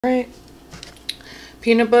Alright,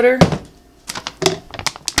 peanut butter.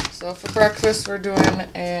 So for breakfast we're doing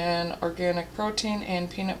an organic protein and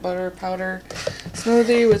peanut butter powder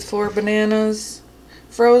smoothie with 4 bananas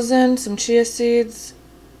frozen, some chia seeds,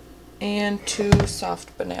 and 2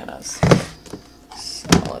 soft bananas. So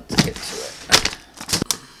let's get to it.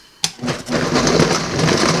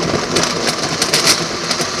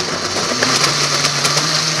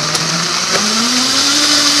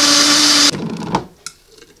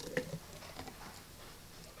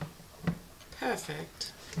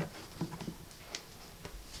 Perfect.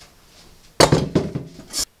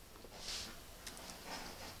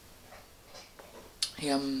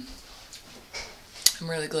 Yum. I'm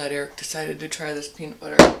really glad Eric decided to try this peanut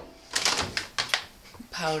butter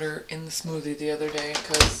powder in the smoothie the other day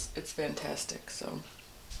because it's fantastic. So,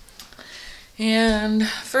 and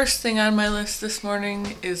first thing on my list this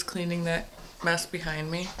morning is cleaning that mess behind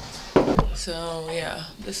me. So yeah,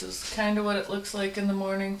 this is kind of what it looks like in the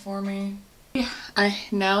morning for me. I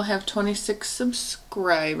now have 26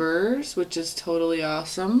 subscribers, which is totally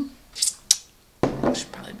awesome. I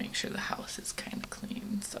should probably make sure the house is kind of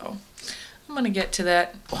clean, so I'm gonna get to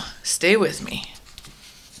that. Stay with me.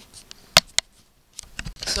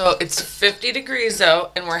 So it's 50 degrees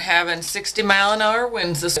out and we're having 60-mile-an-hour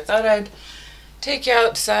winds. I thought I'd take you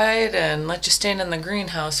outside and let you stand in the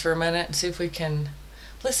greenhouse for a minute and see if we can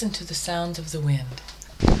listen to the sounds of the wind.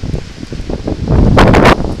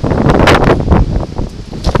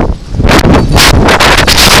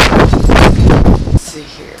 Let's see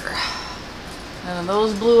here. And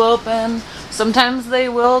those blew open. Sometimes they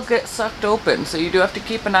will get sucked open, so you do have to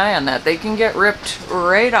keep an eye on that. They can get ripped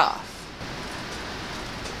right off.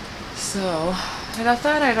 So, and I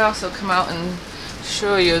thought I'd also come out and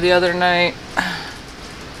show you the other night.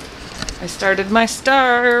 I started my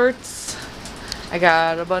starts. I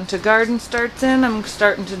got a bunch of garden starts in. I'm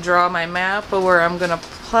starting to draw my map of where I'm going to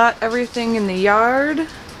plot everything in the yard.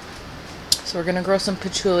 So we're going to grow some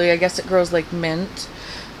patchouli. I guess it grows like mint.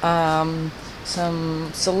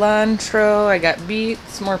 Some cilantro. I got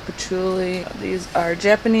beets, more patchouli. These are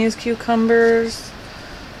Japanese cucumbers.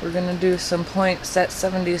 We're going to do some Poinset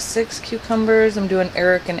 76 cucumbers. I'm doing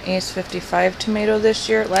Eric and Ace 55 tomato this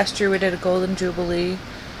year. Last year we did a Golden Jubilee.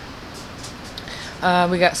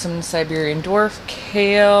 We got some Siberian dwarf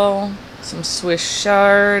kale, some Swiss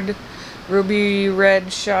chard, ruby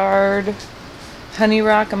red chard, honey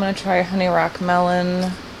rock. I'm going to try a honey rock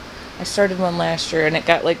melon. I started one last year and it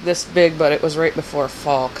got like this big, but it was right before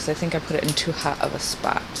fall because I think I put it in too hot of a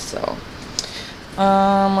spot. So,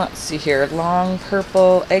 let's see here. Long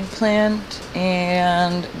purple eggplant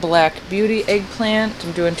and black beauty eggplant.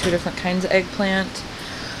 I'm doing 2 different kinds of eggplant.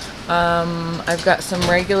 I've got some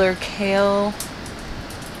regular kale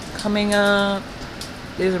coming up.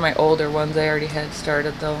 These are my older ones. I already had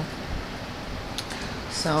started though.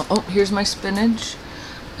 So, oh, here's my spinach.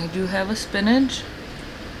 I do have a spinach.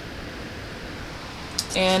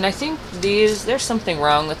 And I think there's something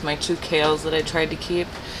wrong with my 2 kales that I tried to keep,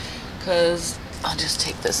 because I'll just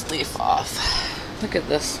take this leaf off. Look at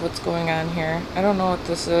this, what's going on here. I don't know what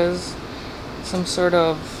this is. Some sort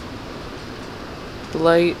of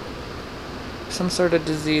blight, some sort of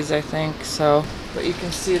disease, I think. So, but you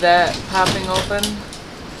can see that popping open,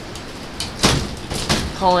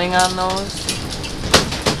 pulling on those.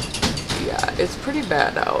 Yeah, it's pretty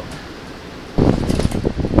bad out.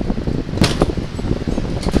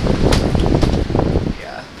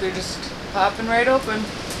 They're just popping right open.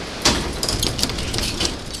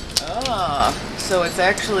 Ah, so it's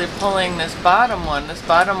actually pulling this bottom one. This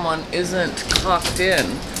bottom one isn't caulked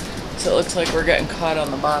in. So it looks like we're getting caught on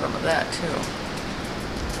the bottom of that too.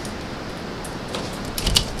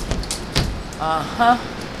 Uh-huh.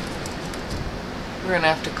 We're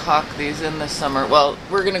gonna have to caulk these in this summer. Well,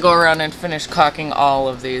 we're gonna go around and finish caulking all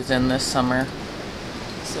of these in this summer.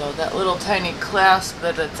 So that little tiny clasp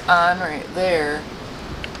that it's on right there,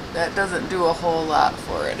 that doesn't do a whole lot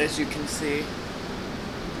for it, as you can see.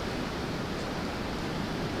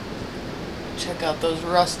 Check out those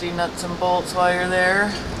rusty nuts and bolts while you're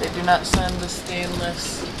there. They do not send the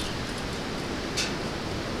stainless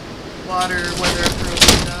water weatherproof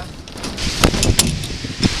stuff.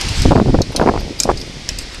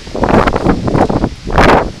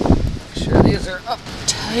 Make sure these are up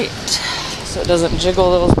tight so it doesn't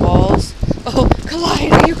jiggle those balls. Oh,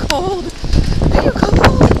 Clyde, are you cold? Are you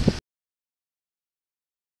cold?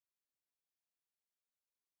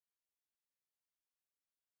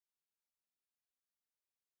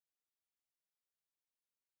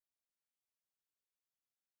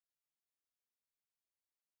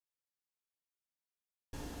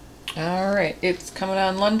 Alright, it's coming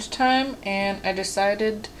on lunchtime and I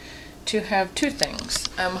decided to have two things.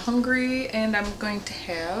 I'm hungry and I'm going to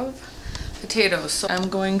have potatoes. So I'm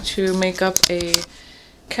going to make up a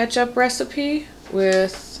ketchup recipe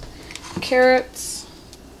with carrots,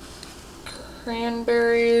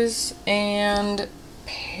 cranberries, and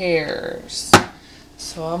pears.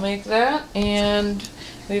 So I'll make that, and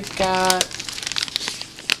we've got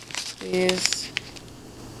these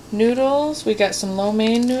noodles. We got some lo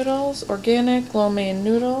mein noodles, organic lo mein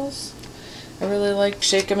noodles. I really like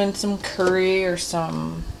shake them in some curry or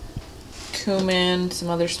some cumin, some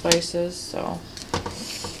other spices. So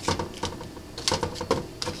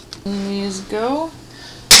and these go,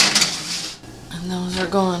 and those are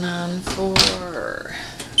going on for a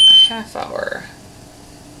half hour.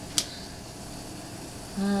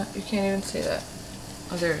 You can't even see that.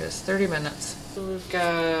 Oh, there it is, 30 minutes. So we've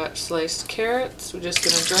got sliced carrots. We're just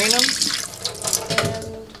gonna drain them and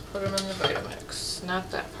put them in the Vitamix.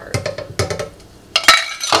 Not that part.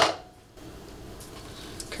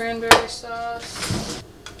 Cranberry sauce.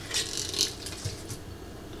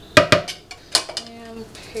 And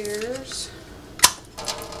pears.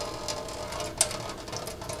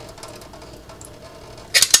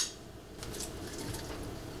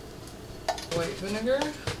 White vinegar.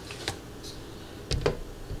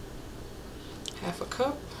 Half a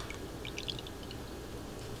cup.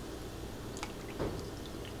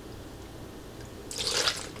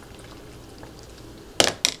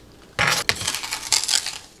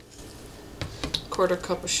 Quarter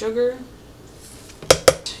cup of sugar.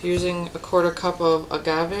 Using a quarter cup of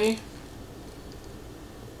agave.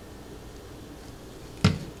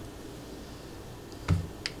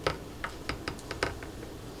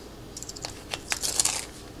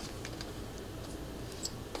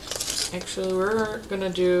 Actually, we're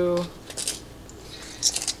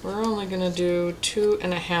only gonna do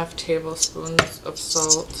 2.5 tablespoons of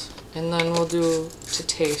salt, and then we'll do to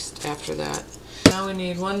taste after that. Now we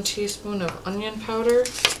need 1 teaspoon of onion powder,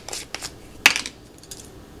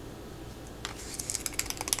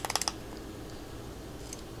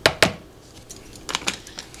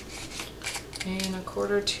 and a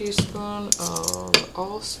quarter teaspoon of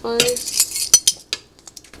allspice.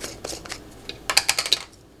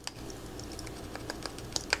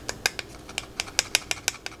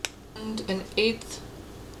 And 1/8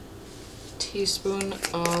 teaspoon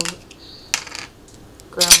of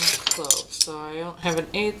ground cloves. So I don't have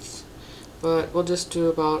 1/8, but we'll just do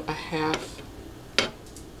about 1/2.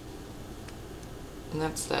 And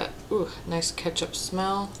that's that. Ooh, nice ketchup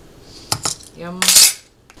smell. Yum.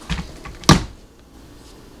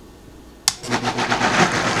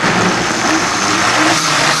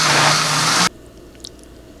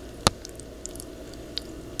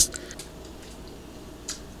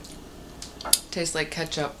 Tastes like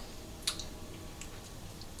ketchup.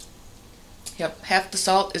 Yep, half the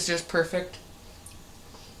salt is just perfect.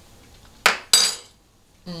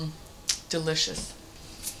 Delicious.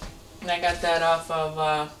 And I got that off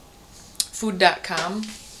of food.com.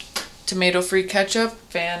 Tomato-free ketchup,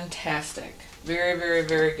 fantastic. Very, very,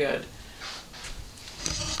 very good.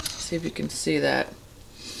 See if you can see that.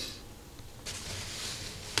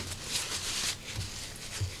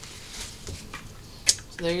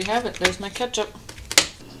 So there you have it. There's my ketchup.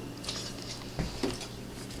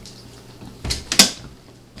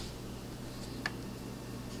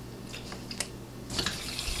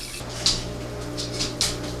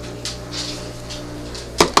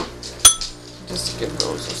 Just give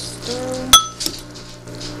those a stir.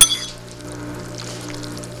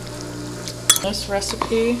 This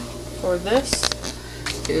recipe for this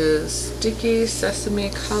is sticky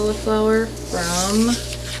sesame cauliflower from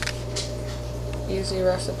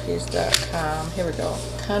easyrecipes.com. Here we go.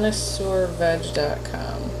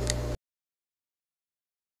 Connoisseurveg.com.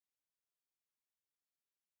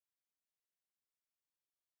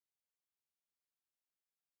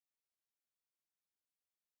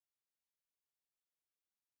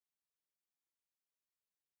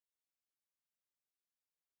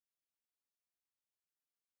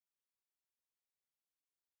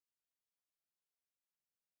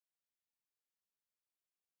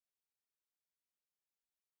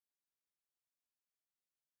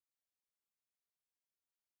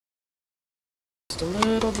 Just a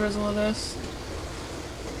little drizzle of this.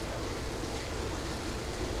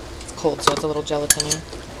 It's cold, so it's a little gelatiny.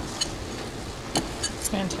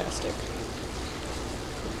 Fantastic.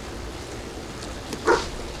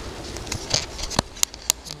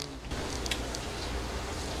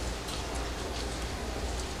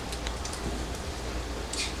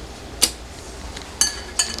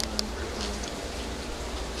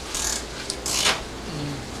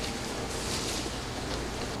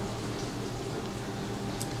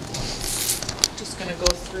 gonna go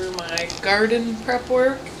through my garden prep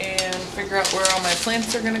work and figure out where all my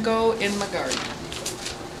plants are gonna go in my garden.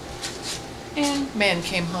 And man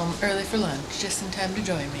came home early for lunch, just in time to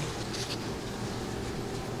join me.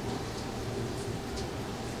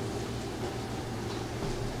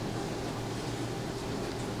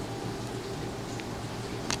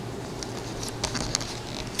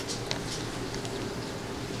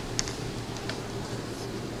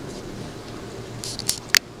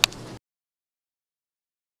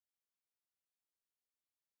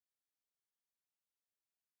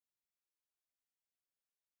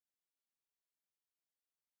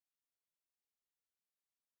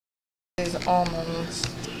 These almonds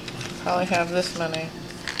probably have this many.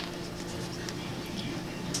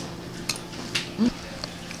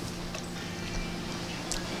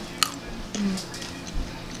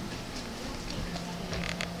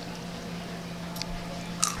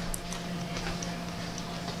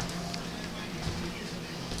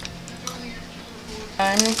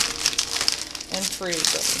 And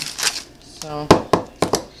freeze them. So,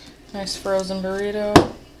 nice frozen burrito.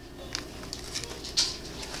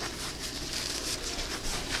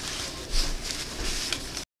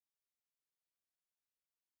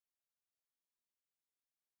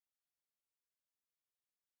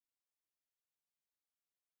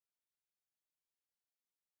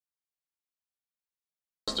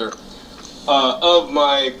 Of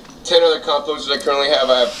my 10 other composters I currently have,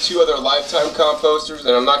 I have 2 other lifetime composters, and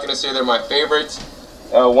I'm not going to say they're my favorites.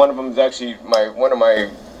 One of them is actually one of my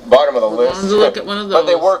bottom of the list. Look at one of those. But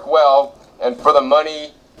they work well, and for the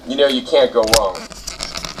money, you know, you can't go wrong.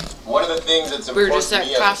 One of the things that's important to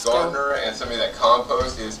me as a gardener and somebody that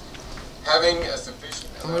composts is having a sufficient.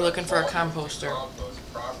 And we're looking for a composter.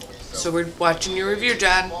 So we're watching your review,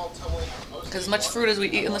 John. Because as much fruit as we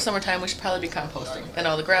eat in the summertime, we should probably be composting. And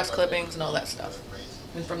all the grass clippings and all that stuff.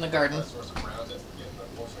 And from the garden.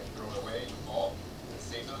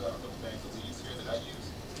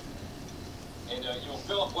 And you'll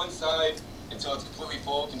fill up one side until it's completely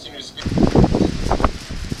full. Continue to speak.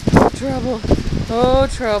 Trouble. Oh,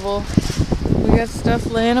 trouble. We got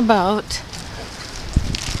stuff laying about.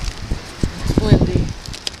 It's windy.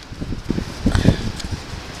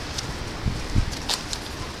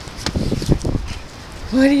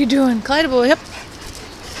 What are you doing? Clyde boy, yep.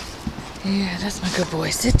 Yeah, that's my good boy.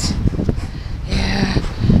 Sit. Yeah,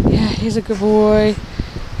 he's a good boy.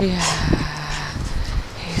 Yeah,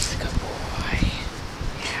 he's a good boy.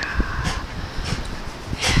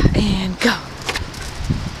 Yeah, and go.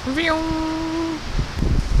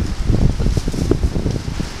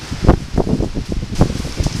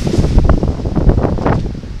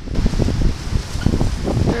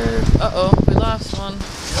 Uh-oh, we lost one. Yep,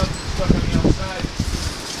 stuck on the outside.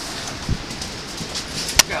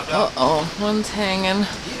 Uh-oh, one's hanging.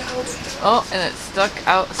 Oh, and it's stuck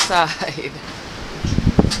outside.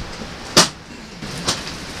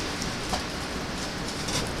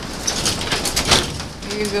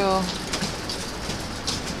 Here you go.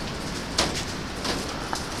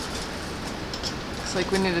 Looks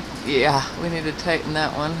like we need to tighten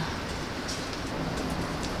that one.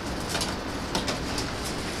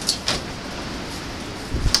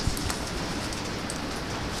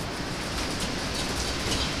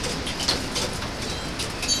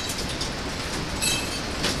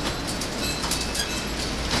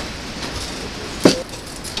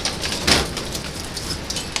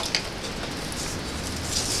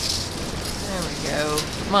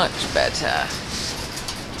 Much better.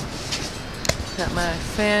 Got my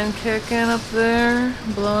fan kicking up there,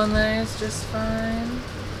 blowing nice just fine.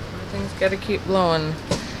 Everything's got to keep blowing.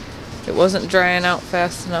 It wasn't drying out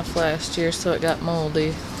fast enough last year, so it got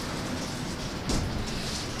moldy.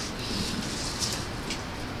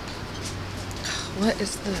 What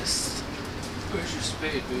is this? Where's your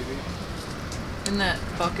spade, baby? In that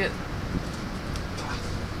bucket.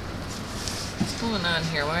 What's going on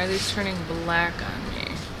here? Why are these turning black on me?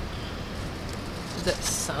 Is that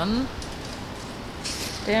sun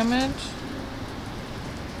damage?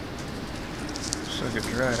 Looks like it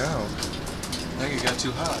dried out. I think it got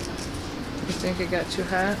too hot. You think it got too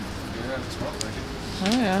hot? Yeah, it smelled like it.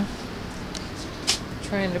 Oh yeah.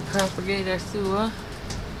 Trying to propagate our thua.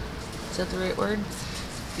 Is that the right word?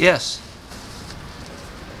 Yes.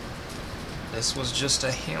 This was just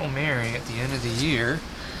a Hail Mary at the end of the year.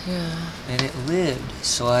 Yeah. And it lived,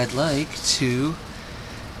 so I'd like to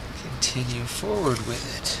continue forward with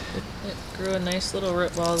it. It grew a nice little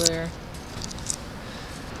root ball there.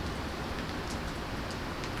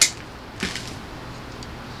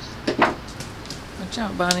 Watch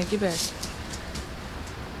out, Bonnie, get back.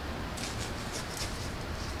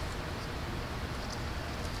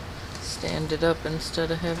 stand it up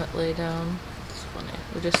instead of have it lay down. It's funny.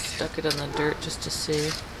 We just stuck it in the dirt just to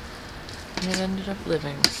see. And it ended up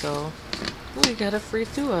living, so we got a free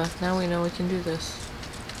Thua. Now we know we can do this.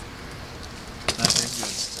 Nothing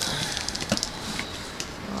good stuff.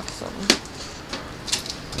 Awesome.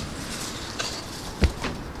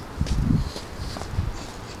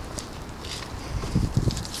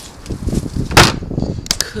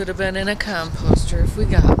 Could have been in a composter if we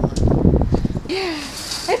got one. Yeah,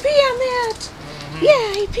 I pee on that. Yeah,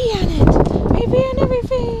 I pee on it. I pee on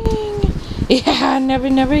everything. Yeah,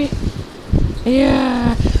 nebby.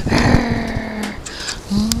 Yeah.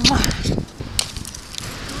 Mwah.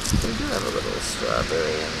 We do have a little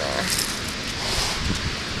strawberry in there.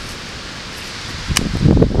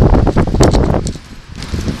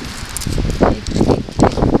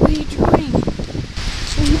 What are you doing?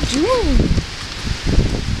 What are you doing?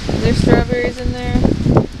 Are there strawberries in there?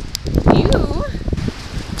 You?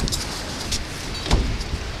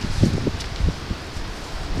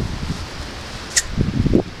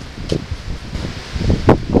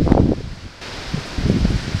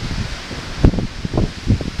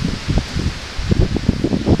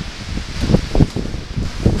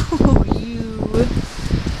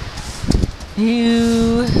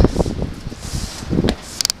 You.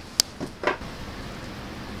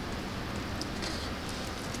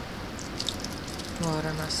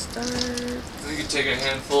 Water must start. We could take a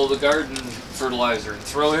handful of the garden fertilizer and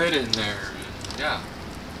throw it in there. Yeah.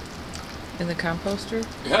 In the composter?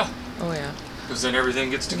 Yeah. Oh yeah. Because then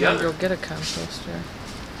everything gets Maybe I'll together. go get a composter.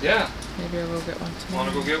 Yeah. Maybe I'll go get one tomorrow.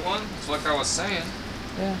 Want to go get one? It's like I was saying.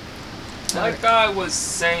 Yeah. Like I was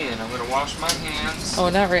saying, I'm going to wash my hands. Oh,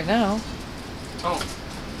 not right now. Oh.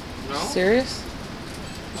 No? Serious?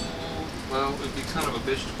 Well, it'd be kind of a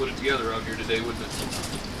bitch to put it together out here today, wouldn't it?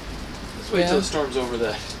 Let's wait till the storm's over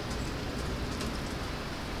that.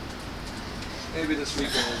 Maybe this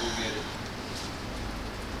weekend we'll go get it.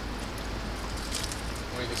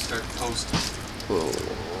 We can start toasting. Oh.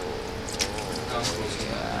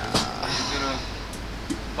 Yeah. Are you gonna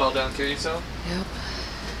fall down, kill yourself? Yep.